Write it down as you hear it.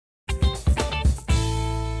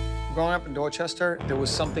Growing up in Dorchester, there was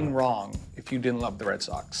something wrong if you didn't love the Red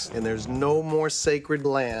Sox. And there's no more sacred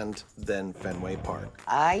land than Fenway Park.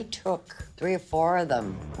 I took 3 or 4 of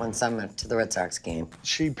them one summer to the Red Sox game.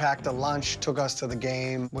 She packed a lunch, took us to the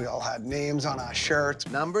game. We all had names on our shirts.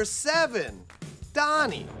 Number 7,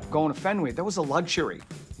 Donnie. Going to Fenway, that was a luxury.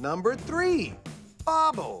 Number 3,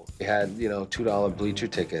 Bobo. We had, $2 bleacher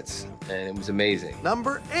tickets, and it was amazing.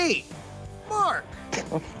 Number 8, Mark.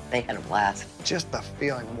 They had a blast. Just the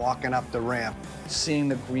feeling walking up the ramp. Seeing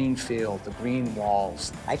the green field, the green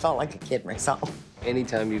walls. I felt like a kid myself.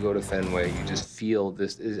 Anytime you go to Fenway, you just feel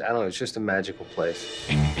this, I don't know, it's just a magical place.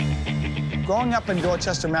 Growing up in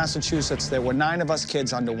Dorchester, Massachusetts, there were 9 of us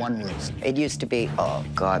kids under one roof. It used to be, oh,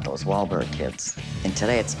 God, those Wahlberg kids. And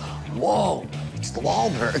today it's, whoa, it's the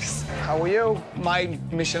Wahlbergs. How are you? My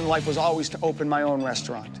mission in life was always to open my own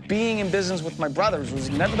restaurant. Being in business with my brothers was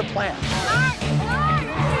never the plan.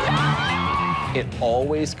 It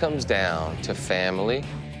always comes down to family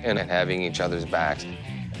and having each other's backs.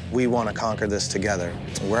 We want to conquer this together.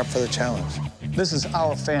 We're up for the challenge. This is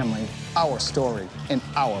our family, our story, and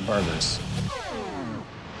our burgers.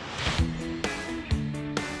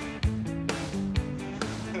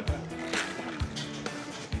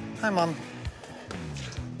 Hi, Mom.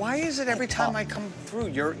 Why is it every time I come through,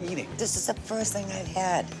 you're eating? This is the first thing I've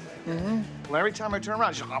had. Well, every time I turn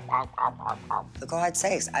around, she's For God's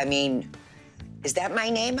sakes, I mean, is that my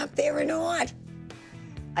name up there or not?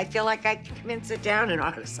 I feel like I can come and sit down and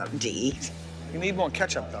order something to eat. You need more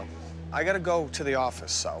ketchup, though. I gotta go to the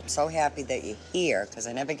office, so. I'm so happy that you're here, because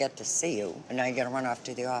I never get to see you. And now you gotta run off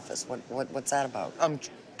to the office. What's that about? I'm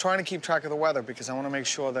trying to keep track of the weather because I want to make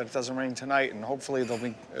sure that it doesn't rain tonight, and hopefully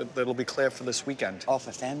it'll be clear for this weekend. Oh,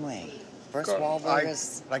 for Fenway. First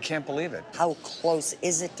Wahlburgers. I can't believe it. How close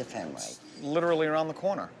is it to Fenway? Literally around the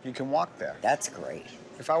corner. You can walk there. That's great.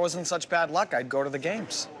 If I was in such bad luck, I'd go to the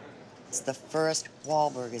games. It's the first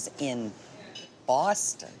Wahlburgers in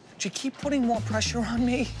Boston. Do you keep putting more pressure on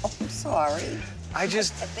me? Oh, I'm sorry. I'm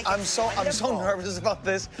so wonderful. nervous about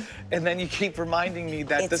this, and then you keep reminding me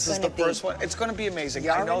that this is the first one. It's gonna be amazing.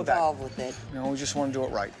 I know that. You're involved with it. We just want to do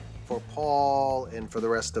it right. For Paul and for the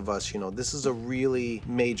rest of us, this is a really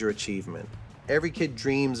major achievement. Every kid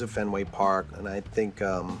dreams of Fenway Park, and I think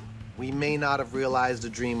we may not have realized the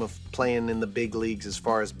dream of playing in the big leagues as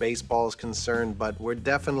far as baseball is concerned, but we're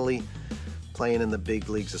definitely playing in the big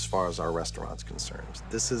leagues as far as our restaurant's concerned.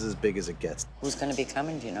 This is as big as it gets. Who's gonna be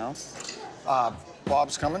coming, do you know?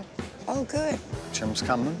 Bob's coming. Oh, good. Jim's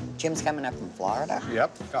coming. Jim's coming up from Florida?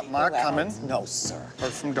 Yep. Got Mark coming. No, sir.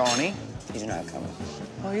 Heard from Donnie. He's not coming.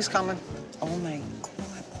 Oh, he's coming. Oh, my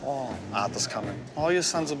God, Paul. Arthur's coming. All your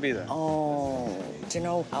sons will be there. Oh, do you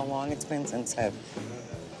know how long it's been since I've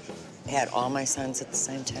had all my sons at the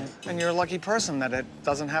same time? And you're a lucky person that it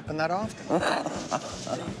doesn't happen that often.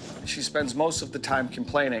 She spends most of the time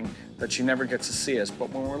complaining that she never gets to see us,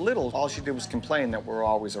 but when we're little, all she did was complain that we're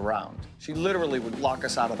always around. She literally would lock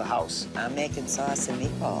us out of the house. I'm making sauce and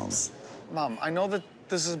meatballs. Mom, I know that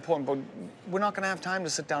this is important, but we're not gonna have time to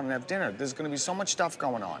sit down and have dinner. There's gonna be so much stuff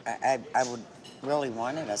going on. I would really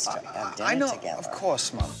wanted us to have dinner I know, together. of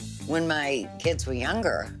course, Mom. When my kids were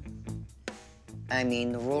younger, I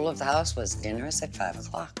mean, the rule of the house was dinner is at 5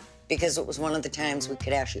 o'clock. Because it was one of the times we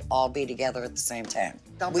could actually all be together at the same time.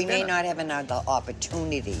 We may not have another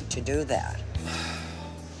opportunity to do that.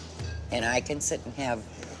 And I can sit and have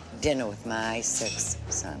dinner with my 6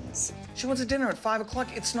 sons. She wants a dinner at 5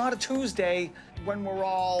 o'clock. It's not a Tuesday when we're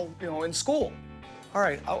all, in school. All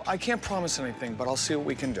right, I can't promise anything, but I'll see what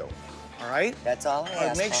we can do. All right? That's all I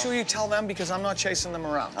ask Make for. sure you tell them because I'm not chasing them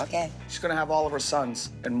around. Okay. She's gonna have all of her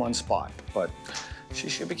sons in one spot, but she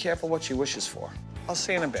should be careful what she wishes for. I'll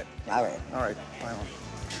see you in a bit. All right. All right. Bye, Mom.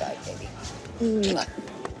 Bye, baby.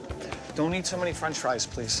 Don't eat so many French fries,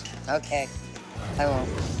 please. Okay. I won't.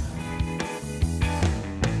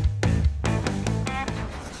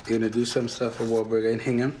 You gonna do some stuff for Wahlberg and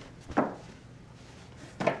Hingham?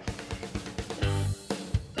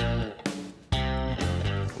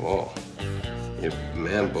 Whoa, your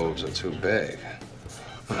man boobs are too big.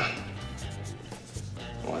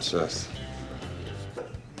 What's this?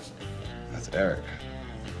 That's Eric.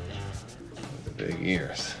 With the big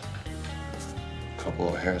ears. Couple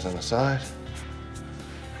of hairs on the side.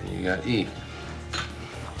 And you got E.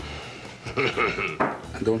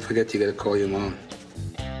 And don't forget, you gotta call your mom.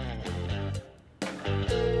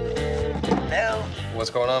 Bill. What's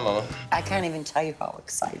going on, Mama? I can't even tell you how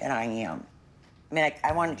excited I am. I mean,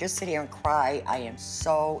 I want to just sit here and cry. I am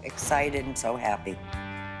so excited and so happy.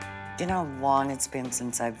 Do you know how long it's been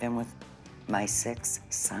since I've been with my 6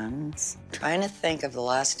 sons? Trying to think of the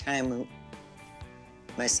last time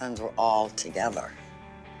my sons were all together.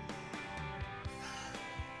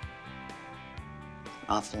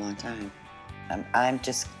 awful long time. I'm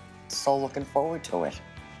just so looking forward to it.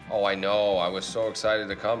 Oh, I know. I was so excited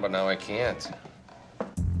to come, but now I can't.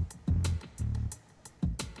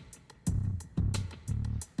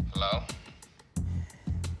 Hello?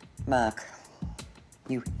 Mark,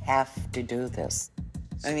 you have to do this.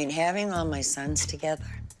 I mean, having all my sons together,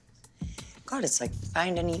 God, it's like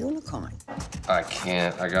finding a unicorn. I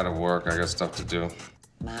can't. I gotta work. I got stuff to do.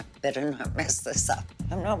 Mark, better not mess this up.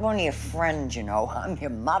 I'm not one of your friends, you know. I'm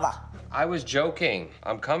your mother. I was joking.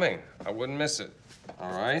 I'm coming. I wouldn't miss it.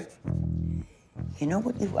 All right? You know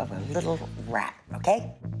what? You are a little rat,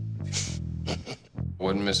 okay?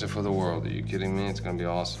 Wouldn't miss it for the world. Are you kidding me? It's gonna be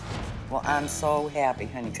awesome. Well, I'm so happy,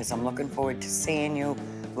 honey, because I'm looking forward to seeing you.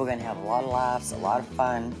 We're gonna have a lot of laughs, a lot of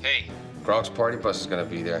fun. Hey, Gronk's party bus is gonna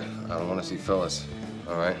be there. I don't want to see Phyllis.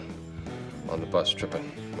 All right? On the bus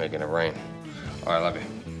tripping, making it rain. All right, love you.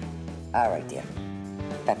 All right, dear.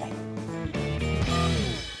 Bye-bye.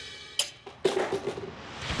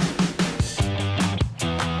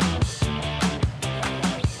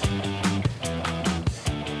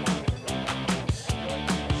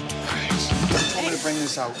 Told me to bring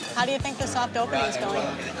this out. How do you think the soft opening is going?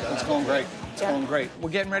 It's going great. It's going great. We're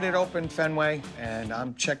getting ready to open Fenway, and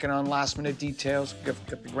I'm checking on last-minute details. Got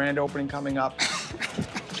the grand opening coming up. There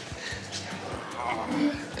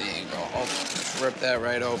you go. Oh, rip that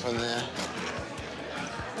right open there.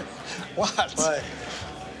 What?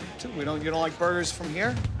 Dude, you don't like burgers from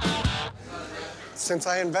here? Since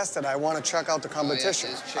I invested, I want to check out the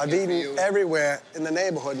competition. there's chicken I've for eaten you. everywhere in the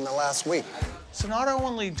neighborhood in the last week. So not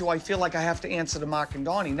only do I feel like I have to answer to Mark and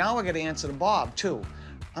Donnie, now I got to answer to Bob, too.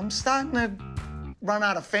 I'm starting to run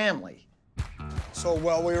out of family. So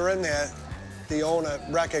while we were in there, the owner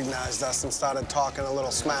recognized us and started talking a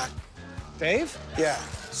little smack. Dave? Yeah,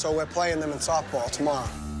 so we're playing them in softball tomorrow.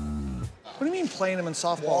 What do you mean playing them in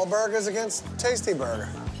softball? Wahlburgers against Tasty Burger.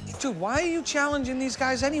 Dude, why are you challenging these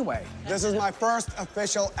guys anyway? This is my first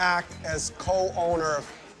official act as co-owner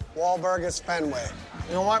of Wahlbergers Fenway.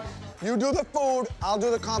 You know what? You do the food, I'll do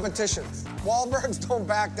the competitions. Wahlbergs don't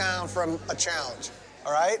back down from a challenge,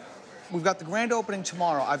 all right? We've got the grand opening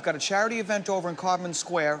tomorrow. I've got a charity event over in Codman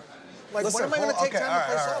Square. Like, Listen, when am I going to take okay, time to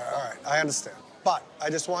play softball? all right, I understand. But I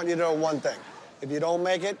just want you to know one thing. If you don't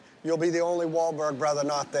make it, you'll be the only Wahlberg brother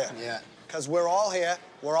not there. Yeah. Because we're all here,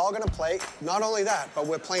 we're all gonna play. Not only that, but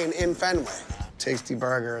we're playing in Fenway. Tasty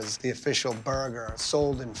Burger is the official burger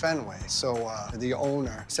sold in Fenway. So the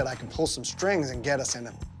owner said I can pull some strings and get us in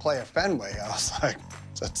to play at Fenway. I was like,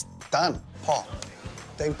 that's done. Paul,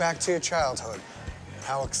 think back to your childhood.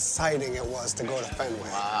 How exciting it was to go to Fenway.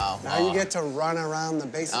 Wow. Now you get to run around the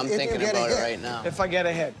bases. I'm if you thinking get about a it hit. right now. If I get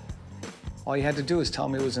ahead, all you had to do is tell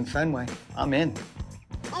me it was in Fenway. I'm in.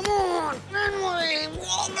 Come on, Fenway,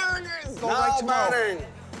 Wahlburgers. Go right tomorrow. Batting.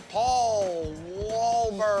 Paul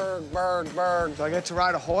Wahlberg. Do I get to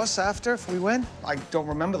ride a horse after if we win? I don't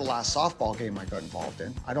remember the last softball game I got involved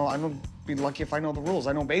in. I don't be lucky if I know the rules.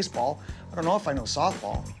 I know baseball. I don't know if I know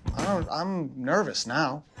softball. I'm nervous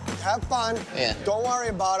now. Have fun. Yeah. Don't worry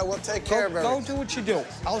about it. We'll take care of Go everything. do what you do.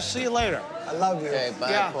 I'll see you later. I love you. Okay,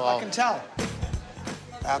 bye, yeah, Paul. I can tell.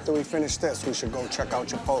 After we finish this, we should go check out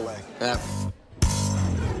Chipotle. Yeah.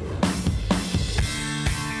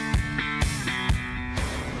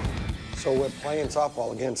 So we're playing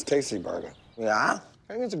softball against Tasty Burger. Yeah?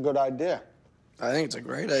 I think it's a good idea. I think it's a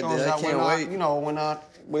great Shows idea. I that can't we're wait. not,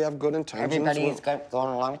 we have good intentions. Everybody's going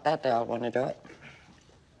along with that. They all want to do it.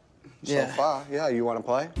 So far, yeah. You want to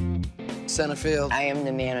play? Center field. I am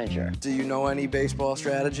the manager. Do you know any baseball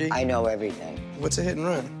strategy? I know everything. What's a hit and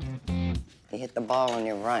run? You hit the ball and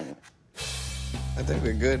you run. I think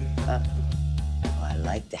we're good. Oh, I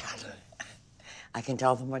like that. I can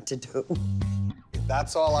tell them what to do.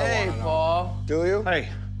 That's all I want to know. Paul. Do you? Hey,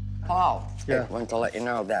 Paul, Yeah. I want to let you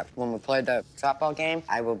know that when we play the softball game,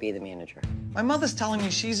 I will be the manager. my mother's telling me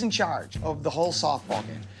she's in charge of the whole softball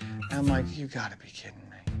game. And I'm like, you gotta be kidding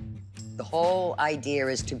me. The whole idea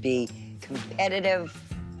is to be competitive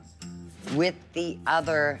with the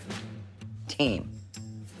other team,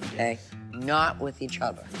 okay? Not with each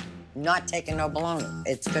other. Not taking no baloney.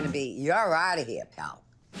 It's gonna be, you're out of here, pal.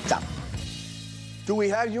 So, Do we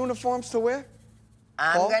have uniforms to wear?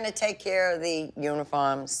 I'm Paul? gonna take care of the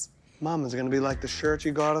uniforms. Mom, is it gonna be like the shirt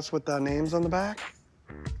you got us with our names on the back?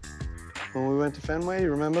 When we went to Fenway, you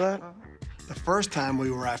remember that? The first time we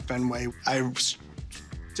were at Fenway, I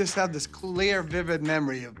just had this clear, vivid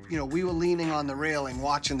memory of, we were leaning on the railing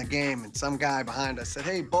watching the game, and some guy behind us said,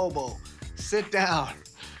 "Hey, Bobo, sit down."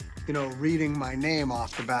 Reading my name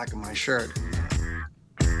off the back of my shirt.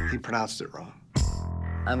 He pronounced it wrong.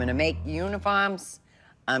 I'm gonna make uniforms,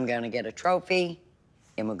 I'm gonna get a trophy,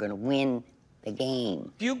 and we're gonna win The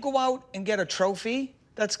game. If you go out and get a trophy,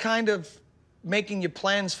 that's kind of making your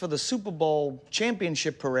plans for the Super Bowl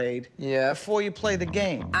championship parade before you play the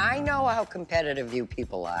game. I know how competitive you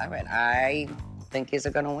people are, and I think he's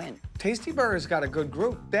gonna win. Tasty Burger's got a good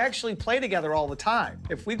group. They actually play together all the time.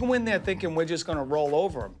 If we go in there thinking we're just gonna roll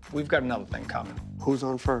over them, we've got another thing coming. Who's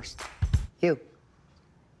on first? You.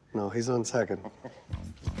 No, he's on second.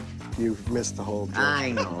 You've missed the whole joke.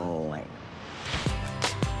 I know.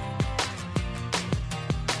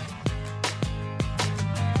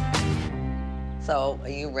 So, are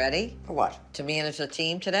you ready? For what? To manage the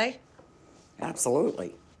team today?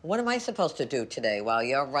 Absolutely. What am I supposed to do today while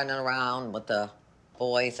you're running around with the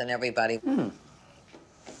boys and everybody?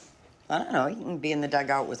 I don't know. You can be in the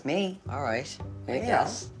dugout with me. All right, I Yeah.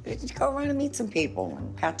 guess. You just go around and meet some people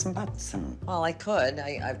and pat some butts and Well, I could.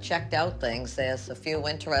 I've checked out things. There's a few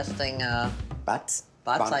interesting butts.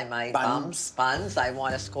 butts I might... Buns. Buns I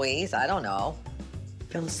want to squeeze. I don't know.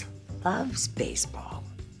 Phyllis loves baseball.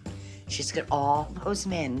 She's got all those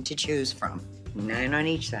men to choose from, 9 on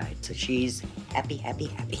each side, so she's happy, happy,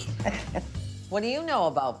 happy. What do you know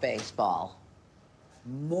about baseball?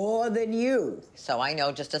 More than you. So I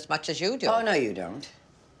know just as much as you do. Oh, no, you don't.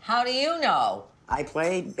 How do you know? I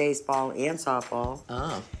played baseball and softball.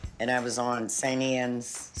 Oh. And I was on St.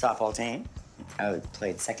 Anne's softball team. I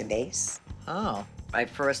played second base. Oh. I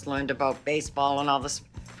first learned about baseball and all this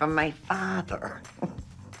from my father.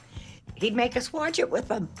 He'd make us watch it with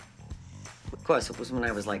him. Of course, it was when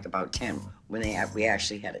I was like about 10, when we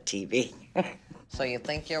actually had a TV. So you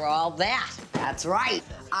think you're all that? That's right.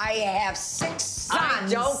 I have 6 sons. I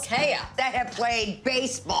don't care. That have played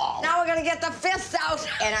baseball. Now we're gonna get the fifth out.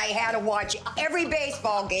 And I had to watch every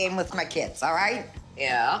baseball game with my kids, all right?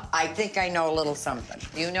 Yeah. I think I know a little something.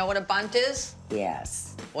 You know what a bunt is?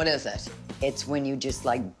 Yes. What is it? It's when you just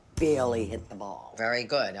like barely hit the ball. Very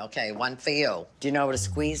good. Okay, one for you. Do you know what a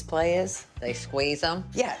squeeze play is? They squeeze them?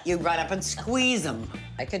 Yeah, you run up and squeeze them.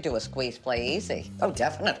 I could do a squeeze play easy. Oh,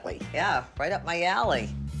 definitely. Yeah, right up my alley.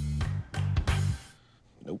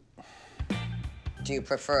 Nope. Do you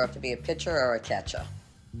prefer to be a pitcher or a catcher?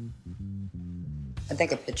 I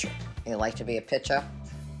think a pitcher. You like to be a pitcher?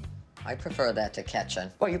 I prefer that to catching.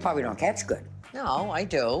 Well, you probably don't catch good. No, I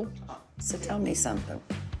do. So tell me something.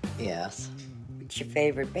 Yes. What's your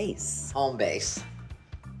favorite base? Home base.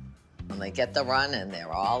 When they get the run and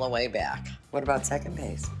they're all the way back. What about second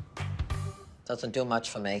base? Doesn't do much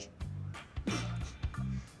for me.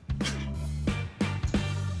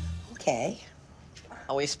 Okay.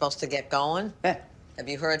 Are we supposed to get going? Eh, Have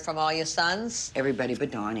you heard from all your sons? everybody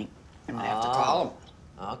but Donnie. I'm gonna have to call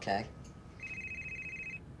him. Okay.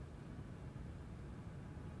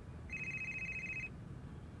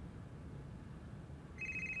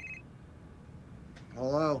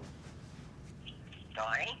 Hello.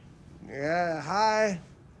 Donnie, Yeah, hi.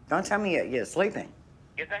 Don't tell me you're sleeping.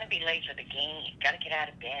 you're gonna be late for the game. You gotta get out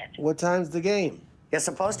of bed. What time's the game? You're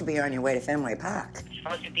supposed to be on your way to Fenway Park. You're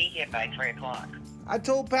supposed to be here by 3 o'clock. I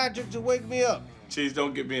told Patrick to wake me up. Cheese,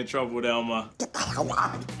 don't get me in trouble with Elma. Get the hell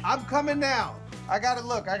out. I'm coming now. I got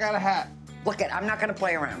a hat. Look I'm not gonna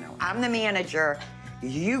play around now. I'm the manager.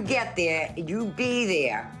 You get there, you be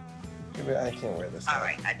there. I can't wear this. All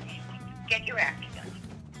right, get your acting done.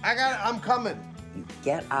 I'm coming. You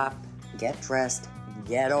get up, get dressed,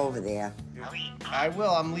 get over there. Hurry. I will.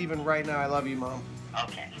 I'm leaving right now. I love you, Mom.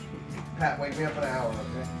 Okay. Pat, wake me up in an hour,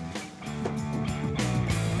 okay?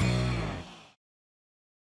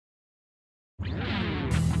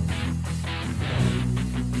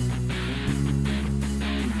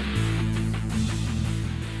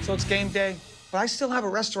 So it's game day, but I still have a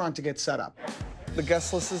restaurant to get set up. The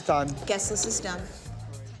guest list is done. Guest list is done.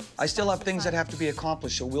 I still have things that have to be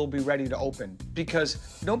accomplished, so we'll be ready to open. Because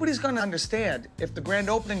nobody's gonna understand if the grand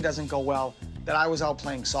opening doesn't go well that I was out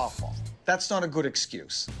playing softball. That's not a good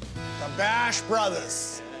excuse. The Bash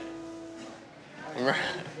Brothers.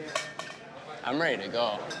 I'm ready to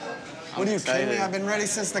go. What are you kidding me? excited. I've been ready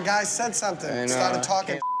since the guy said something. I know. Started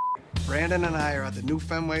talking. Brandon and I are at the new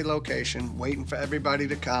Fenway location, waiting for everybody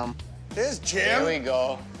to come. Here's Jim. Here we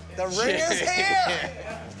go. The ring is here.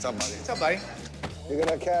 What's up, buddy? What's up, buddy? You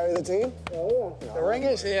gonna carry the team? The ring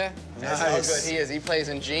is here. That's how Nice. good he is. He plays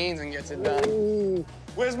in jeans and gets it done.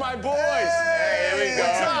 Where's my boys? Hey, here we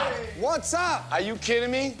go. What's up? Are you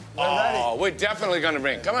kidding me? We're definitely gonna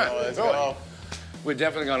ring. Come on. Let's go. We're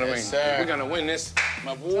definitely gonna ring. sir. We're gonna win this.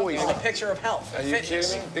 My boys. It's a picture of health. Are you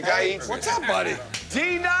kidding me? The guy eats. What's up, buddy?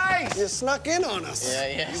 D-Nice! You snuck in on us.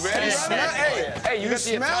 Yeah. You ready? Hey, Hey, you got the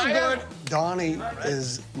smell attire? good. Donnie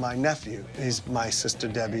is my nephew. He's my sister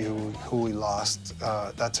Debbie, who we lost.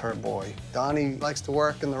 That's her boy. Donnie likes to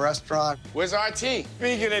work in the restaurant. Where's RT?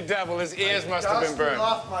 Speaking of devil, his ears must have been burned.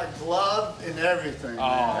 Off my glove and everything.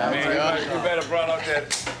 Oh, man, you better brought out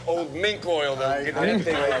that old mink oil to get that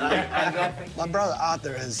thing right. My brother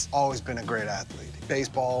Arthur has always been a great athlete.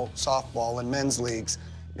 Baseball, softball, and men's leagues.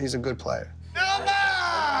 He's a good player.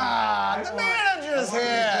 Elma! The manager's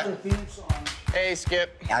here! Hey,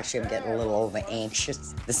 Skip. Actually, I'm getting a little over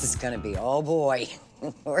anxious. This is gonna be, oh boy,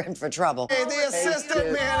 we're in for trouble. Hey, the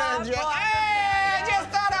assistant manager. Hey, I just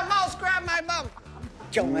thought a mouse grabbed my bum.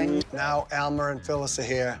 Join. Now Alma and Phyllis are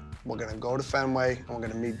here. We're gonna go to Fenway, and we're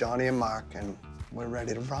gonna meet Donnie and Mark, and we're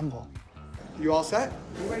ready to rumble. You all set?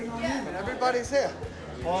 We're waiting on you, and everybody's here.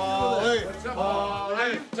 Paulie!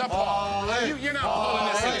 You're not pulling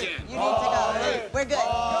this again. You need to go. We're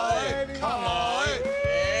good. Come on!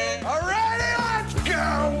 All righty, let's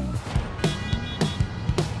go!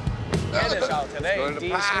 Finish out today.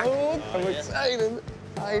 Smooth. I'm excited.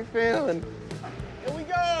 How you feeling? Here we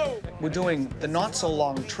go. We're doing the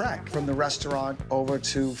not-so-long trek from the restaurant over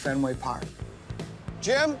to Fenway Park.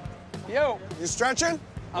 Jim, Yo, you stretching?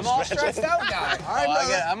 I'm all stretched out, guy. All right,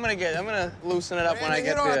 brother. I'm gonna loosen it up when I You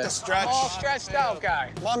get don't there. have to stretch. I'm all stretched out,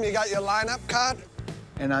 guy. Mom, you got your lineup card?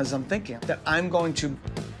 And as I'm thinking that I'm going to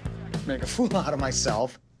make a fool out of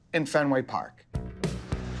myself in Fenway Park.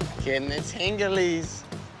 Getting the tinglies.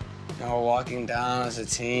 You know, we're walking down as a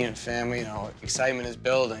team and family, you know, excitement is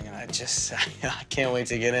building, and I can't wait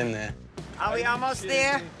to get in there. Are we almost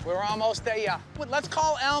there? We're almost there, yeah. Let's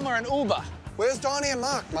call Elmer and Uber. Where's Donnie and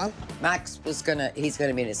Mark, Mom? Max was he's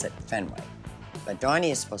gonna meet us at Fenway. But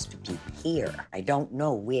Donnie is supposed to be here. I don't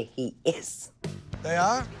know where he is. They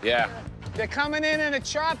are? Yeah. They're coming in a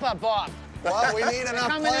chopper, Bob. Well, we need enough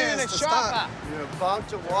Coming in players a to chopper. start. You're about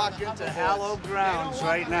to walk into hallowed grounds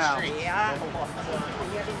right now. Yeah.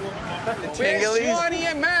 Where's Swanee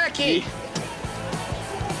and Mackie?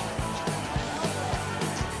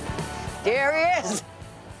 There he is.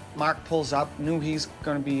 Mark pulls up, knew he's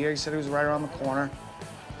gonna be here. He said he was right around the corner.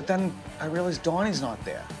 But then I realized Donnie's not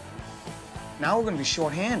there. Now we're gonna be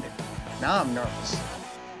short-handed. Now I'm nervous.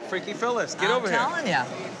 Freaky Phyllis, get over here. I'm telling you.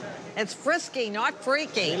 It's frisky, not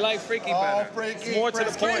freaky. We like freaky better. freaky, It's more to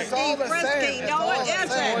the point. It's all the Frisky, same. no, all it the isn't.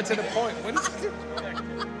 same. More to the point. What is it?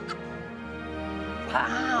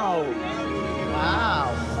 Wow.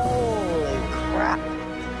 Wow. Holy crap.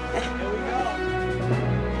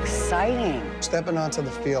 Exciting. Stepping onto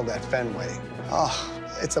the field at Fenway, oh,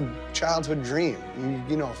 it's a childhood dream.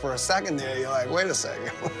 You know, for a second there, you're like, wait a second.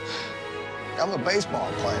 I'm a baseball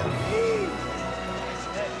player.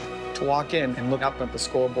 To walk in and look up at the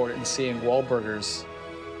scoreboard and seeing Wahlburgers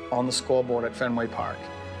on the scoreboard at Fenway Park,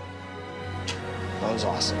 that was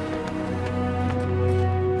awesome.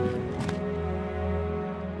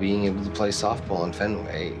 Being able to play softball in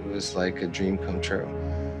Fenway was like a dream come true.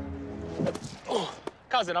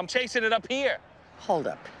 Cousin, I'm chasing it up here. Hold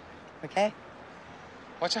up, okay?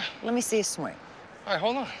 Watch out. Let me see you swing, All right,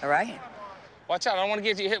 hold on. all right? Watch out. I don't want to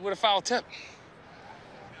get you hit with a foul tip.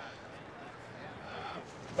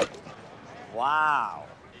 Wow.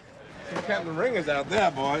 Captain Ringer's out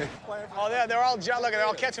there, boy. Oh, they're all look, they're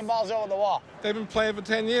all catching balls over the wall. They've been playing for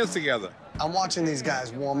 10 years together. I'm watching these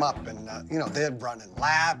guys warm up, and, you know, they're running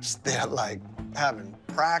laps. They're, like, having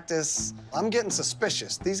practice. I'm getting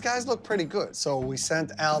suspicious. These guys look pretty good. So we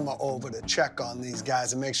sent Alma over to check on these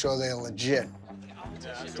guys and make sure they're legit.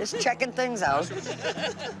 Just checking things out.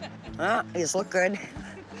 These look good.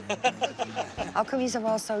 How come these are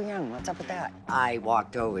all so young? What's up with that? I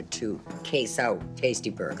walked over to case out Tasty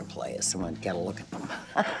Burger players. Someone get a look at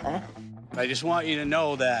them. I just want you to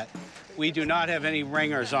know that we do not have any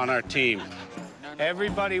ringers on our team.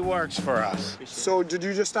 Everybody works for us. So did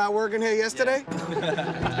you just start working here yesterday?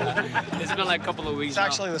 It's been like a couple of weeks It's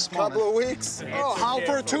actually this morning. Couple of weeks? Oh, how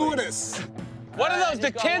fortuitous. What are those,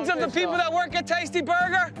 the kids of the people that work at Tasty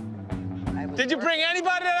Burger? Did you bring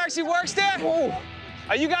anybody that actually works there? Ooh.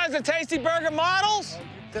 Are you guys the Tasty Burger models?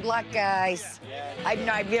 Good luck, guys.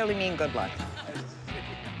 I really mean good luck.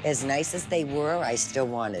 As nice as they were, I still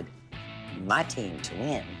wanted my team to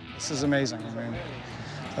win. This is amazing. I mean,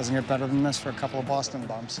 doesn't get better than this for a couple of Boston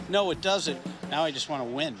bumps. No, it doesn't. Now I just want to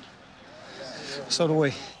win. So do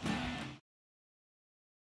we.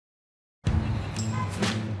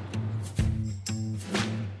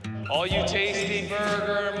 All you Tasty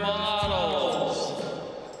Burger models,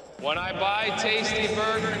 when I buy Tasty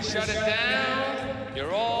Burger and shut it down,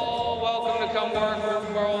 you're all welcome to come work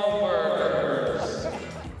for Wahlbergers.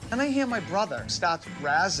 And I hear my brother starts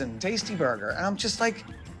razzing Tasty Burger, and I'm just like,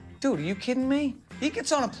 dude, are you kidding me? He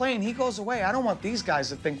gets on a plane, he goes away. I don't want these guys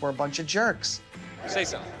to think we're a bunch of jerks. Say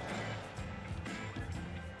something.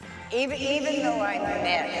 Even though I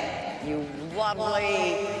met you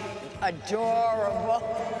lovely, adorable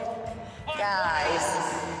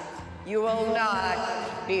guys, you will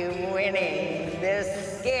not be winning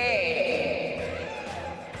this game.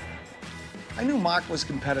 I knew Mark was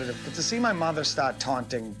competitive, but to see my mother start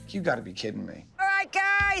taunting, you gotta be kidding me. All right,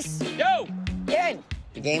 guys. Yo! In.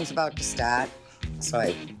 The game's about to start, so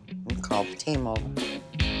I called the team over.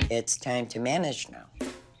 It's time to manage now.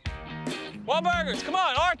 Wahlburgers, come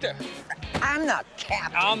on, Arthur. I'm the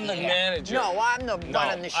captain. I'm the here. manager. No, I'm the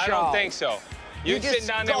running the show. I don't think so. You just sitting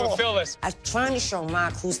down there with Phyllis. I'm trying to show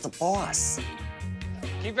Mark who's the boss.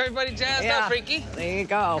 Keep everybody jazzed up, Freaky. There you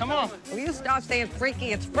go. Come on. Will you stop saying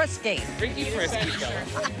freaky? It's frisky. Freaky frisky.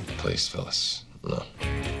 Please, Phyllis. No.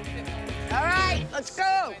 All right, let's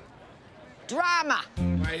go. Drama.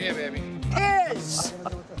 Right here, baby. Piz.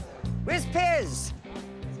 Where's Piz?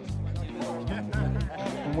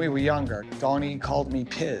 When we were younger, Donnie called me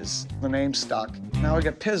Piz. The name stuck. Now I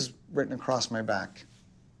got Piz written across my back.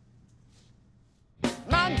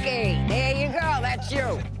 Monkey. There you go. That's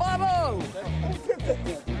you. Bobo.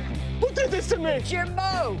 Who did this to me?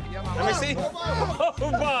 Jimbo. Let me see.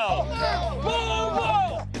 Bobo.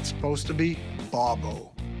 Bobo. It's supposed to be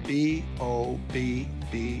Bobo.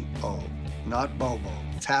 B-O-B-B-O. Not Bobo.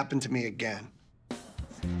 It's happened to me again.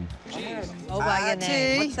 Go by your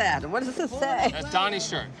name. What's that? What does this say? That's Donnie's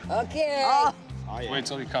shirt. Okay. Oh. Wait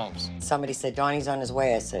till he comes. Somebody said Donnie's on his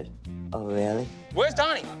way. I said, oh, really? Where's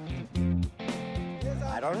Donnie?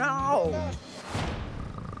 I don't know.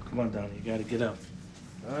 Come on, Donnie, you gotta get up.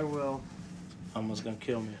 I will. Almost gonna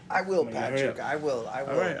kill me. I will, Come on, hurry Patrick. up. I will. I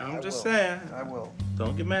will. All right, I'm just saying. I will.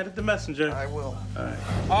 Don't get mad at the messenger. I will. All right.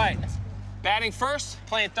 All right. Batting first,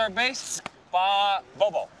 playing third base.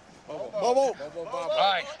 Bobo. Bobo. All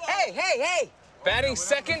right. Hey, hey, hey. Batting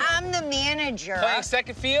second, I'm the manager. playing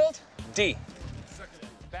second field, D.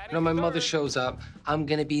 You know, my mother shows up, I'm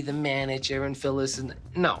gonna be the manager, and Phyllis, and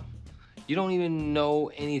no. You don't even know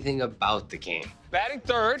anything about the game. Batting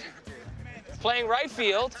third, playing right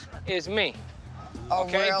field is me. Oh,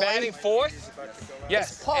 Okay, really? batting fourth,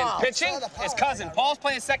 yes. It's Paul. And pitching is cousin. Paul's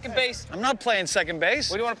playing second base. I'm not playing second base.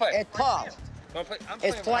 What do you want to play? It's Paul. You wanna play? I'm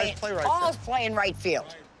It's playing. play right Paul's playing right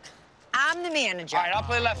field. I'm the manager. All right, I'll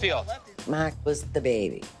play left field. Mark was the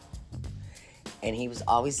baby, and he was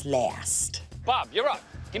always last. Bob, you're up.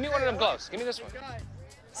 Give me one of them gloves. Give me this one.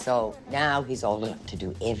 So now he's old enough to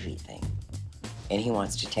do everything, and he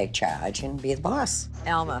wants to take charge and be the boss.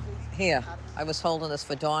 Alma, here. I was holding this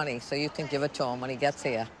for Donnie, so you can give it to him when he gets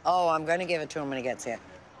here. Oh, I'm gonna give it to him when he gets here.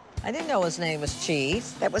 I didn't know his name was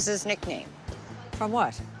Cheese. That was his nickname. From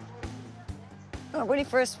what? Oh, when he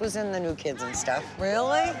first was in the New Kids and stuff.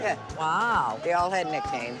 Really? Yeah. Wow. They all had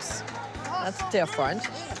nicknames. That's different.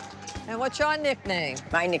 And what's your nickname?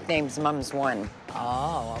 My nickname's Mum's One.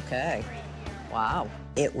 Oh, okay. Wow.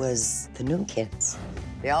 It was the New Kids.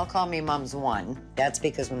 They all call me Mum's One. That's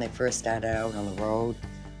because when they first started out on the road,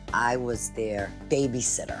 I was their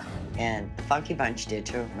babysitter. And the Funky Bunch did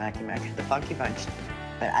too, Mackie, the Funky Bunch.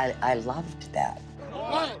 But I loved that.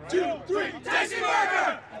 1, 2, 3, Tasty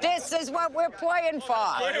Burger! This is what we're playing for.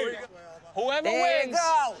 Whoever There you wins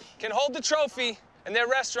go. can hold the trophy in their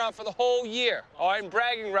restaurant for the whole year. All right, and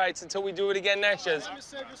bragging rights until we do it again next year.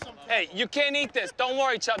 Hey, you can't eat this. Don't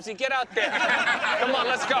worry, Chubsy. Get out there. Come on,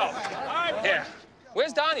 let's go. Here.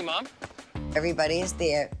 Where's Donnie, Mom? Everybody is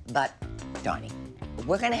there but Donnie.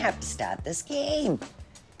 We're gonna have to start this game.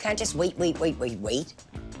 Can't just wait.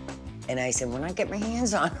 And I said, when I get my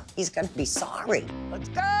hands on him, he's gonna be sorry. Let's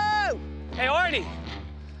go! Hey, Artie.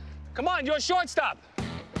 Come on, you're shortstop.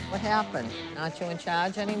 What happened? Aren't you in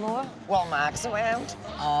charge anymore? Well, Mark's around.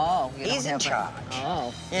 Oh, you He's don't in have charge.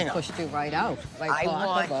 Oh, You he know. pushed you right out. Right I for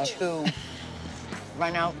want October. to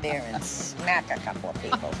run out there and smack a couple of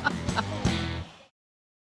people.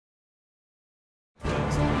 All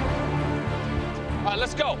right,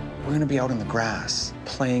 let's go. We're gonna be out in the grass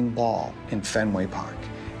playing ball in Fenway Park.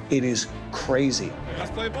 It is crazy.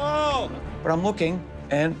 Let's play ball. But I'm looking,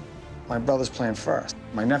 and my brother's playing first.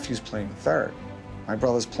 My nephew's playing third. My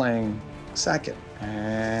brother's playing second.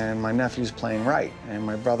 And my nephew's playing right. And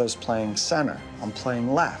my brother's playing center. I'm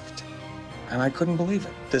playing left. And I couldn't believe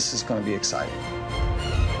it. This is gonna be exciting.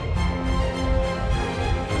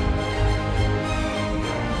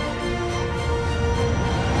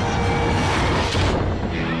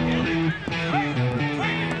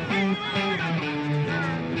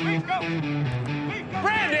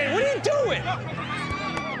 Brandon, what are you doing?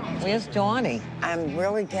 Where's Donnie? I'm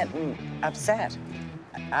really getting upset.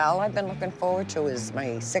 All I've been looking forward to is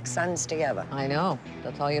my 6 sons together. I know.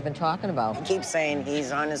 That's all you've been talking about. He keeps saying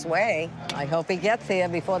he's on his way. I hope he gets here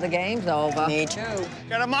before the game's over. Me too.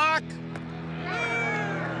 Get a mark.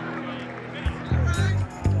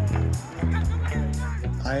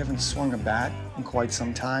 I haven't swung a bat in quite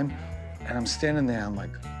some time, and I'm standing there, I'm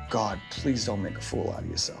like, God, please don't make a fool out of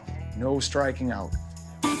yourself. No striking out.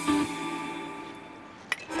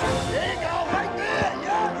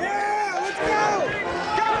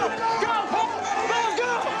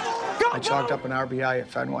 I chalked up an RBI at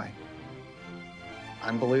Fenway.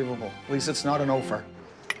 Unbelievable. At least it's not an offer.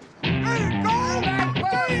 Keep going! Come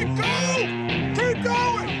on! Keep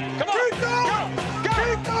going!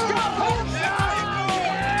 Keep going!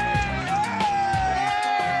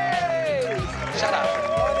 Shut up.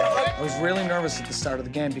 I was really nervous at the start of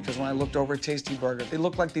the game because when I looked over at Tasty Burger, they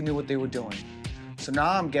looked like they knew what they were doing. So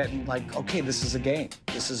now I'm getting like, okay, this is a game.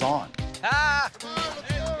 This is on. Ah!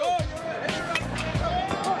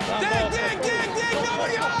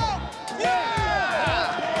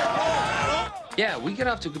 Yeah, we get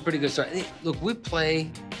off to a pretty good start. Look, we play.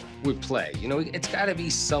 You know, it's got to be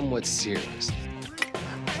somewhat serious. There it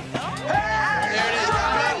is.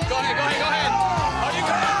 Go ahead. Oh, you go.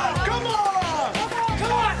 Come on!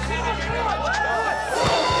 Come on!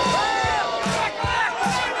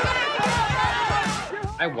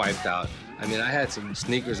 I wiped out. I mean, I had some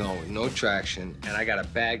sneakers on with no traction, and I got a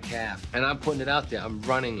bad calf. And I'm putting it out there. I'm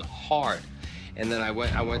running hard. And then I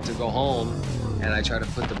went to go home, and I tried to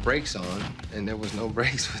put the brakes on, and there was no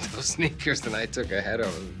brakes with those sneakers, and I took a header.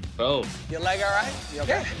 Boom. Your leg all right? You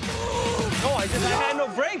okay? No, I had no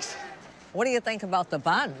brakes. What do you think about the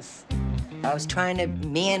buns? I was trying to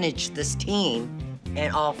manage this team,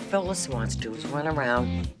 and all Phyllis wants to do is run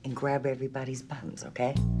around and grab everybody's buns,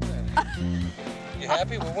 okay? You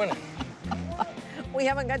happy? We're winning. We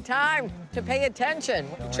haven't got time to pay attention.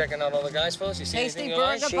 You checking out all the guys, fellas? You see anything Tasty you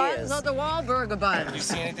like? burger buns or the Wahlburger buns? You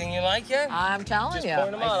see anything you like yet? I'm telling Just you.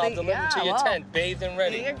 point them out. I'll deliver them to your well, tent, bathed and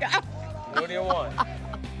ready. There you go. What do you want?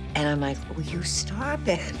 And I'm like, will you stop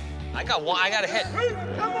it? I got one. I got a hit.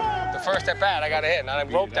 The first at bat, I got a hit, and I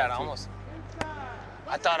roped that almost.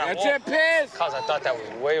 I thought I won. That's it, Piz. Cause I thought that was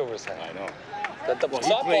way over his head. I know. The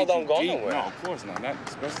softball don't go deep. nowhere. No, of course not. Not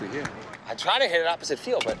especially here. I tried to hit it opposite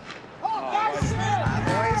field, but. Go, Artie!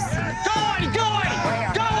 Go, Artie!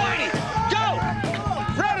 Go, Artie! Go!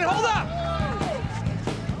 Brandon, hold up!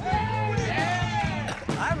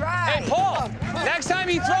 All right. Hey, Paul, next time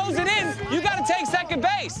he throws it in, you got to take second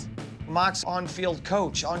base. Mark's on-field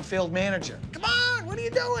coach, on-field manager. Come on, what are you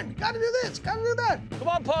doing? Gotta do this, gotta do that. Come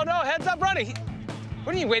on, Paul, no, heads up running.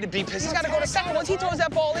 What do you wait to be pissed? He's got to go to second. Once he throws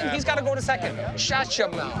that ball in, he's got to go to second. Shut your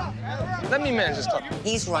mouth. Let me manage this stuff.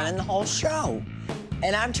 He's running the whole show.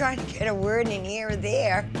 And I'm trying to get a word in here or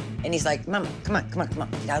there. And he's like, Mama, come on. Get out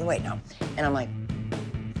of the way now. And I'm like,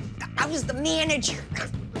 I was the manager.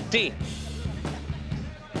 D,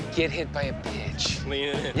 get hit by a pitch. Lean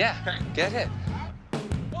it in. Yeah, get hit.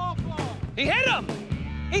 He hit him!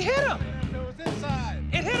 He hit him! It was inside.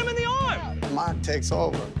 It hit him in the arm! Mark takes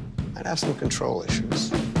over. I'd have some control issues.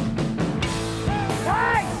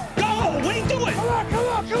 Hey! Go! What are you doing? Come on!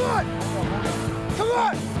 Come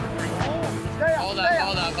on! Stay up, Hold stay up.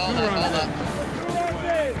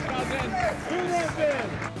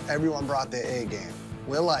 Everyone brought their A game.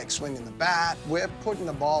 We're like swinging the bat. We're putting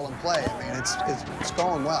the ball in play. I mean, it's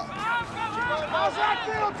going well. How's that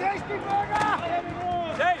feel, Tasty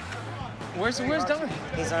Burger? Where's Donnie?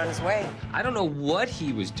 He's on his way. I don't know what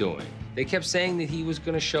he was doing. They kept saying that he was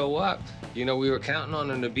going to show up. You know, we were counting on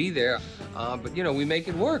him to be there, but, you know, we make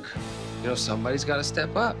it work. You know, somebody's got to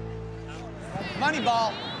step up. Money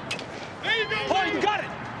ball. There you go! Oh, you got it!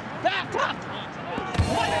 Back up!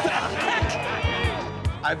 What the heck?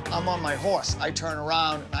 I'm on my horse. I turn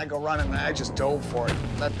around, and I go running, and I just dove for it.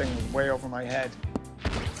 That thing was way over my head.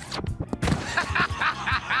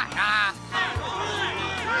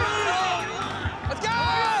 Let's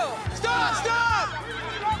go! Stop!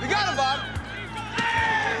 You got him, Bob.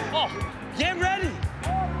 Oh, get ready.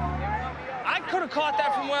 I could have caught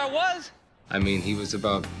that from where I was. I mean, he was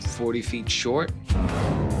about 40 feet short,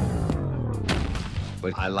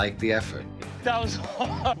 but I like the effort. That was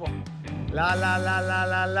horrible. La, la, la, la,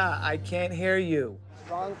 la, la. I can't hear you.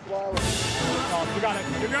 Strong swallow. Oh, you got it.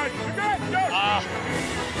 You're good.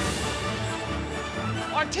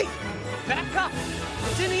 RT, back up.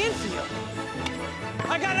 It's in the infield.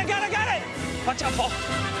 I got it. Watch out, Paul.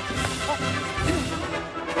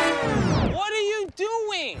 What are you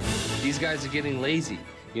doing? These guys are getting lazy.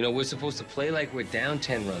 You know, we're supposed to play like we're down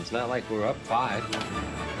 10 runs, not like we're up 5.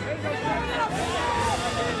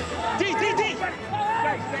 Stay.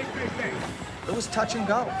 It was touch and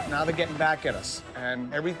go. Now they're getting back at us.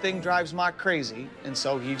 And everything drives Mark crazy, and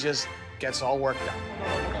so he just gets all worked up.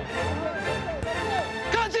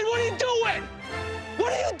 Cousin, what are you doing?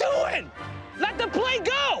 What are you doing? Let the play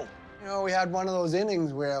go! You know, we had one of those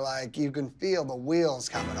innings where, like, you can feel the wheels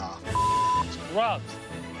coming off. Scrubs.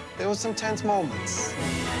 There was some tense moments.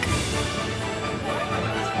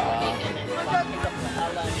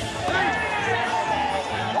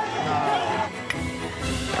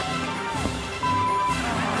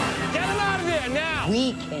 Get him out of there now!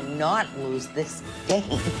 We cannot lose this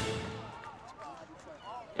game.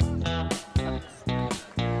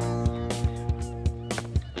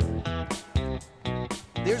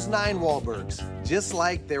 There's 9 Wahlbergs, just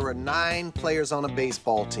like there were 9 players on a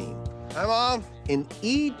baseball team. Hi, Mom. And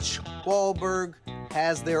each Wahlberg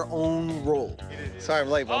has their own role. Sorry I'm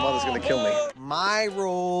late, my mother's gonna kill me. My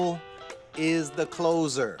role is the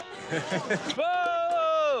closer.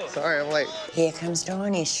 Sorry I'm late. Here comes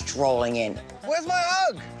Donnie strolling in. Where's my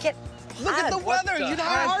hug? Get Look at the weather. You know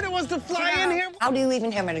how hard it was to fly in here? How do you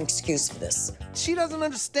even have an excuse for this? She doesn't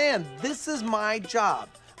understand. This is my job.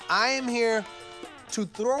 I am here to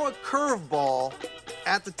throw a curveball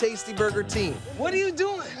at the Tasty Burger team. What are you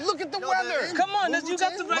doing? Look at the weather. Come on, you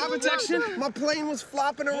got the right protection. My plane was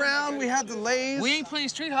flopping around. We had delays. We ain't playing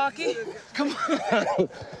street hockey. Come on.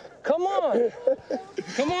 Come on.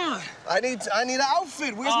 Come on. I need an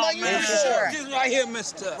outfit. Where's my uniform? Sure. Just right here,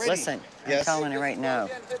 mister. Listen, Yes. I'm telling you right now.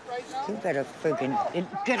 You better friggin'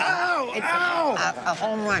 get Ow, a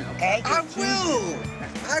home run, okay? I will.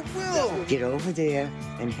 I will. Get over there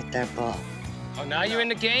and hit that ball. Oh, now you're in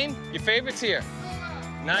the game? Your favorite's here.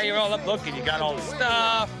 Now you're all up looking. You got all the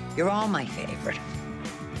stuff. You're all my favorite.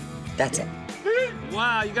 That's it.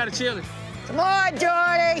 Wow, you got a cheerleader. Come on,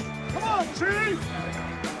 Jordy. Come on, T.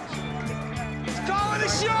 He's calling a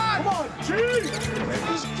shot. Come on, T.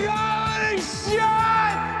 He's calling a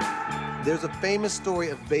shot. There's a famous story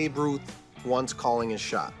of Babe Ruth once calling a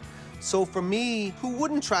shot. So for me, who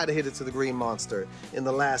wouldn't try to hit it to the Green Monster in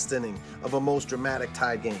the last inning of a most dramatic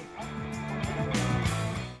tied game?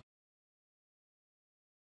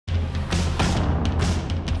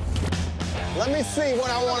 Let me see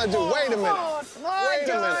what I want to do. Wait a minute. Wait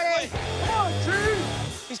a minute. Come on, T.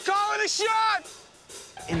 He's calling a shot.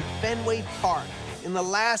 In Fenway Park, in the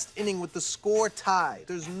last inning with the score tied,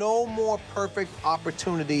 there's no more perfect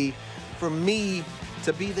opportunity for me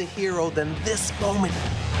to be the hero than this moment.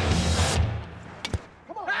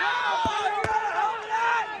 All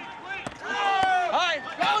right,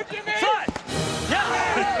 go, Jimmy! Fly!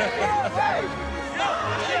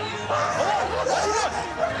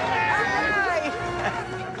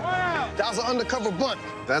 That was an undercover bunt.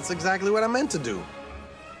 That's exactly what I meant to do.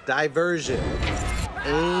 Diversion.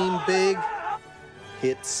 Aim big,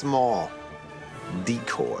 hit small.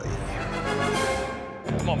 Decoy.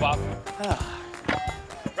 Come on, Bob.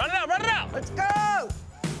 Run it out, run it out! Let's go!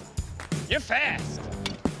 You're fast.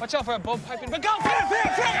 Watch out for a boat piping. But go, hit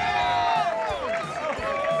it!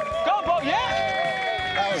 Go, Bo,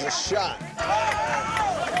 yeah! That was a shot.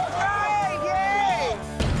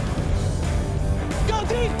 Go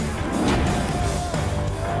deep!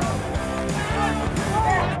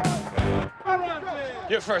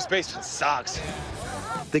 Your first baseman sucks.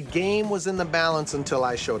 The game was in the balance until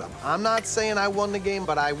I showed up. I'm not saying I won the game,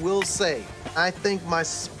 but I will say, I think my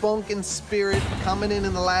spunk and spirit coming in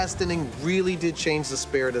the last inning really did change the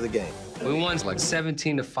spirit of the game. We won like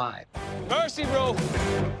 17-5. Mercy rule.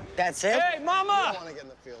 That's it? Hey, Mama! I want to get in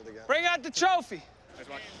the field again. Bring out the trophy.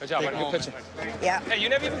 Good job, buddy. Good pitching. Yeah. Hey, you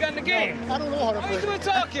never even got in the game. I don't know how to Why are you doing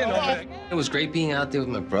talking? It was great being out there with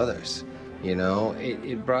my brothers. You know,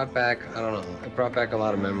 it brought back, I don't know, it brought back a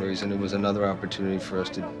lot of memories, and it was another opportunity for us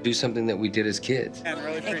to do something that we did as kids.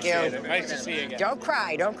 Thank you. Nice to see you again. Don't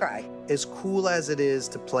cry, don't cry. As cool as it is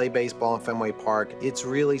to play baseball in Fenway Park, it's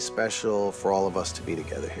really special for all of us to be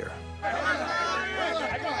together here.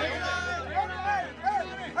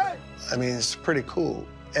 I mean, it's pretty cool.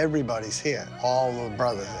 Everybody's here. All the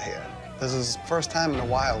brothers are here. This is the first time in a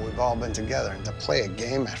while we've all been together. And to play a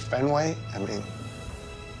game at Fenway, I mean,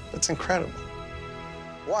 it's incredible.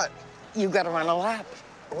 What? You gotta run a lap.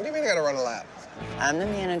 What do you mean I got to run a lap? I'm the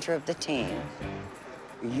manager of the team.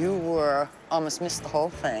 You were almost missed the whole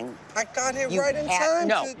thing. I got here You right in had- time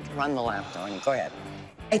No, to... run the lap, Donnie. Go ahead.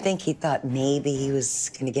 I think he thought maybe he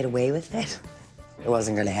was gonna get away with it. It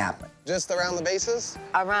wasn't gonna happen. Just around the bases?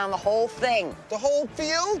 Around the whole thing. The whole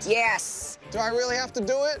field? Yes. Do I really have to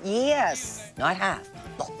do it? Yes. Not half.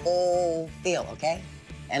 The whole field, okay?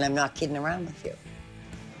 And I'm not kidding around with you.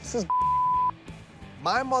 This is...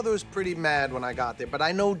 My mother was pretty mad when I got there, but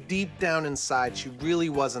I know deep down inside she really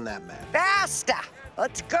wasn't that mad. Basta!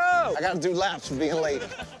 Let's go. I gotta do laps for being late.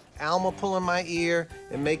 Alma pulling my ear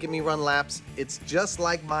and making me run laps. It's just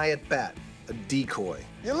like my at-bat, a decoy.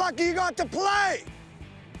 You're lucky you got to play.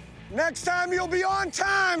 Next time you'll be on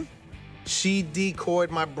time. She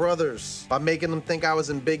decoyed my brothers by making them think I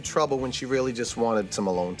was in big trouble when she really just wanted some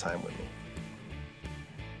alone time with me.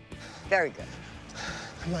 Very good.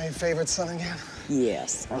 Am I your favorite son again?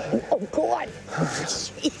 Yes. Oh, God.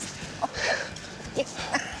 Jeez.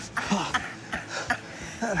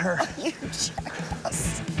 That hurt. You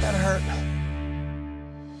jackass. That hurt.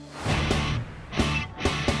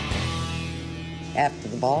 After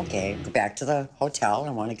the ball game, go back to the hotel.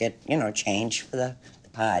 I want to get, you know, change for the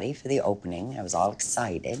party, for the opening. I was all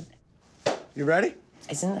excited. You ready?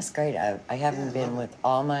 Isn't this great? I haven't been with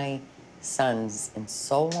all my sons in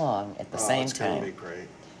so long at the same time. It's gonna be great.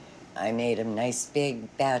 I made a nice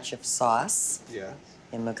big batch of sauce. Yeah.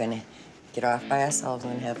 And we're gonna get off by ourselves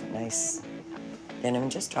and have a nice dinner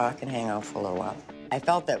and just talk and hang out for a little while. I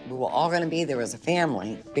felt that we were all gonna be there as a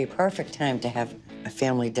family. It'd be a perfect time to have a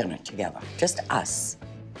family dinner together, just us.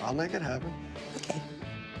 I'll make it happen. Okay.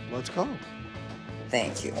 Let's go.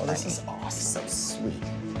 Thank you. Oh, this is awesome. So sweet.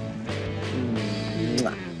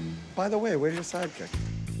 By the way, where's your sidekick?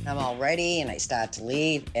 I'm all ready, and I start to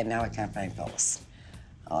leave, and now I can't find Phyllis.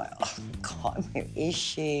 Oh, God, where is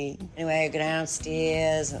she? Anyway, I go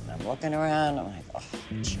downstairs, and I'm looking around. I'm like, oh,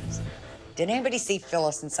 jeez. Did anybody see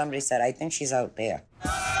Phyllis? And somebody said, I think she's out there.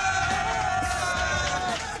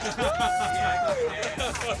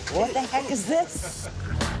 What the heck is this?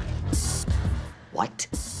 What?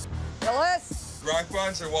 Phyllis? Rock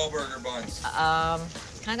buns or Wahlburger buns?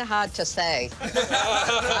 Kind of hard to say.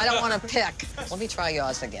 I don't want to pick. Let me try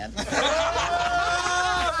yours again.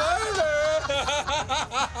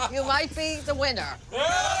 You might be the winner.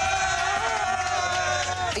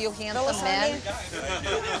 Are you handsome men? A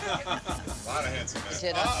lot of handsome men.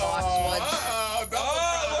 Did a Foxwood.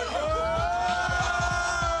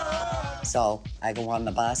 So I go on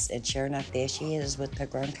the bus, and sure enough, there she is with the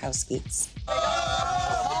Gronkowskis.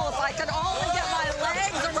 Oh, if I could only get my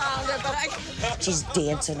legs around it, but I... She's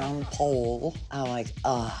dancing on the pole. I'm like,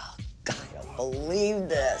 oh, God, I don't believe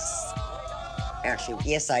this. Actually,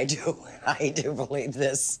 yes, I do. I do believe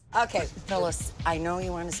this. Okay, Phyllis, I know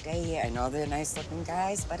you want to stay here. I know they're nice-looking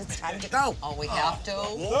guys, but it's time to go. Oh, we have to?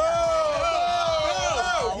 Yeah.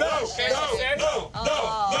 No.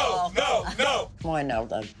 Come on now,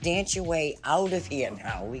 love. Dance your way out of here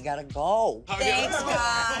now. We gotta go. Thanks,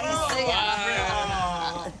 guys. See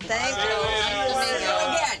ya. Thank you. Nice to meet you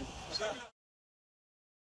again.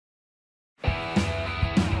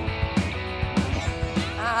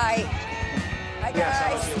 Hi. Hi,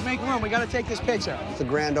 guys. Make room. We got to take this picture. It's the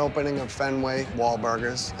grand opening of Fenway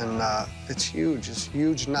Wahlburgers, and it's huge. It's a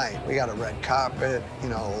huge night. We got a red carpet. You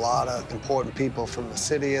know, a lot of important people from the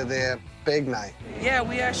city are there. Big night. Yeah,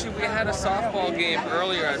 we had a softball game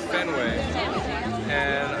earlier at Fenway,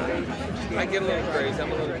 and I get a little crazy.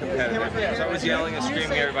 I'm a little competitive. So I was yelling and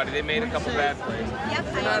screaming at everybody. They made a couple bad plays.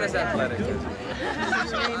 They're not as athletic.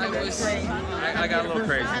 So I got a little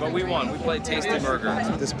crazy, but we won. We played Tasty Burger.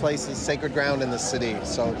 This place is sacred ground in the city,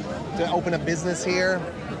 so to open a business here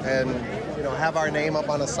and, you know, have our name up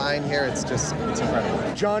on a sign here, it's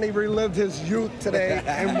incredible. Johnny relived his youth today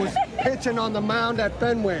and was pitching on the mound at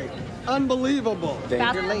Fenway. Unbelievable.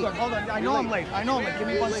 Dave, you're late. Hold on. I know I'm late. Give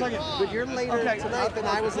me 1 second. But you're later tonight than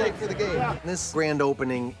I was late for the game. This grand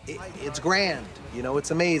opening, it's grand. You know, it's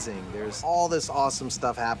amazing. There's all this awesome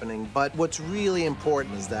stuff happening. But what's really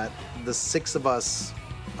important is that the 6 of us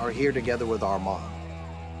are here together with our mom.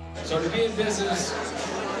 So to be in business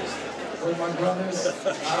with my brothers,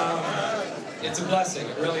 it's a blessing.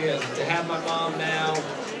 It really is. To have my mom now,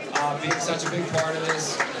 being such a big part of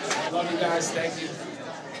this. I love you guys. Thank you.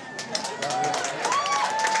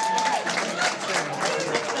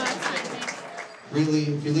 Really,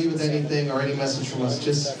 if you leave with anything or any message from us,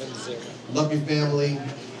 just love your family,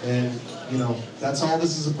 and, you know, that's all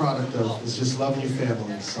this is a product of, is just loving your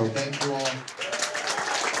family. So thank you all.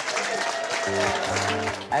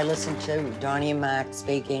 I listened to Donnie and Mark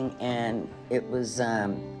speaking, and it was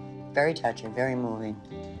very touching, very moving.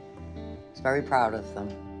 I was very proud of them.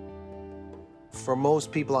 For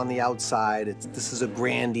most people on the outside, this is a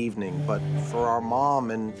grand evening, but for our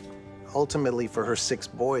mom and ultimately for her 6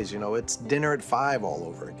 boys, you know, it's dinner at 5 all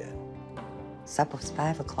over again. Supper was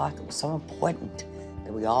 5 o'clock. It was so important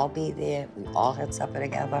that we all be there. We all had supper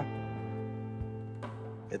together.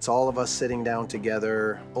 It's all of us sitting down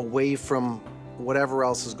together, away from whatever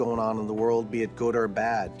else is going on in the world, be it good or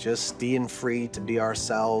bad, just being free to be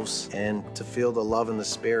ourselves and to feel the love and the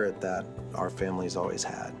spirit that our family's always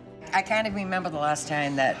had. I can't even remember the last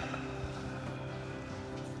time that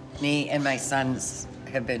Me and my sons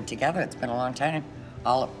have been together. It's been a long time,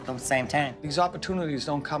 all at the same time. These opportunities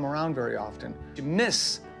don't come around very often. You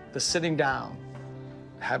miss the sitting down,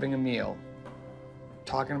 having a meal,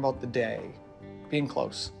 talking about the day, being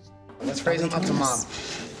close. Let's raise them up to Mom.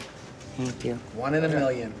 Thank you. 1 in a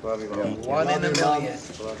million. Love you, Mom. One in a million.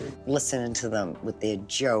 Listening to them with their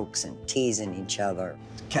jokes and teasing each other.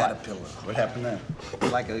 Caterpillar. What happened there?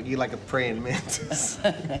 You like a praying mantis.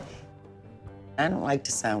 I don't like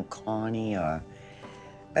to sound corny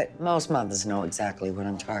but most mothers know exactly what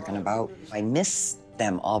I'm talking about. I miss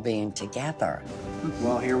them all being together.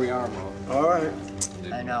 Well, here we are, Mom. All right.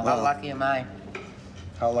 I know. How lucky am I?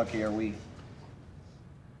 How lucky are we?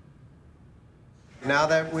 Now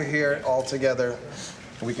that we're here all together,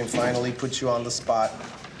 we can finally put you on the spot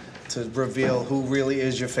to reveal who really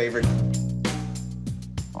is your favorite.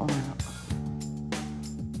 Oh,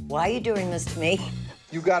 why are you doing this to me?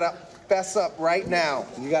 You gotta fess up right now.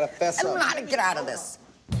 You gotta fess I don't up. know how to get out of this.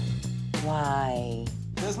 Why?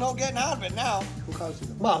 There's no getting out of it now.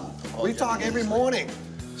 Mom, we talk every morning.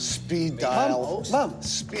 Speed dial. Mom,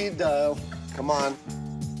 speed dial. Come on.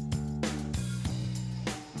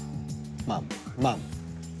 Mom.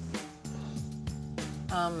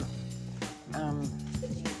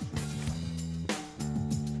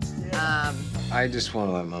 I just want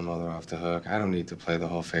to let my mother off the hook. I don't need to play the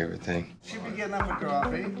whole favorite thing. She'll be getting up a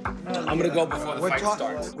coffee. I'm gonna go before the fight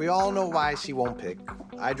starts. We all know why she won't pick.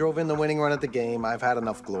 I drove in the winning run at the game. I've had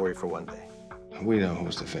enough glory for one day. We know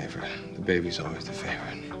who's the favorite. The baby's always the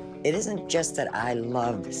favorite. It isn't just that I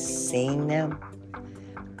love seeing them.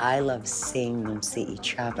 I love seeing them see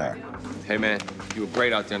each other. Hey, man, you were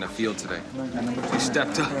great out there in the field today. You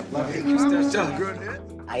stepped up.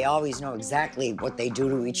 I always know exactly what they do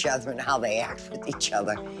to each other and how they act with each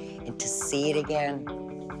other. And to see it again,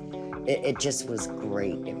 it just was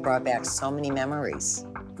great. It brought back so many memories,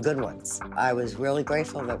 good ones. I was really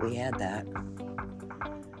grateful that we had that.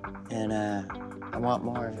 And I want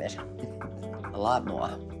more of it, a lot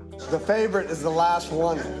more. The favorite is the last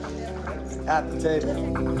one at the table.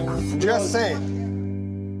 Just saying.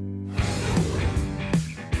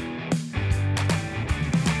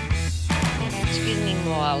 Excuse me,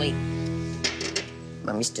 Molly.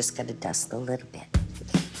 Mommy's just gonna dust a little bit.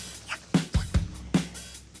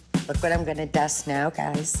 Look what I'm gonna dust now,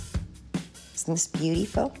 guys. Isn't this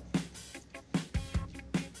beautiful?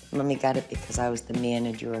 Mommy got it because I was the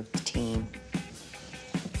manager of the team.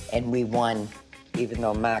 And we won, even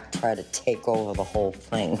though Mark tried to take over the whole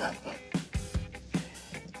thing.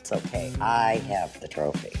 It's okay, I have the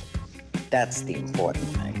trophy. That's the important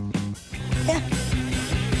thing. Yeah.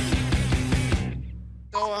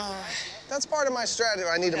 So, that's part of my strategy.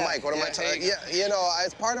 I need a mic. What am I telling you? Yeah, you know,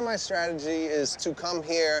 as part of my strategy is to come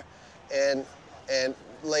here and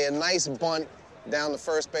lay a nice bunt down the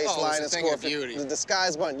first base line and score. The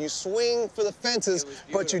sky's bunt. You swing for the fences,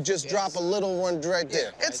 but you just drop a little one right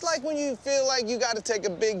there. It's like when you feel like you got to take a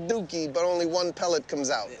big dookie, but only one pellet comes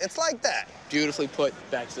out. It's like that. Beautifully put.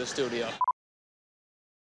 Back to the studio.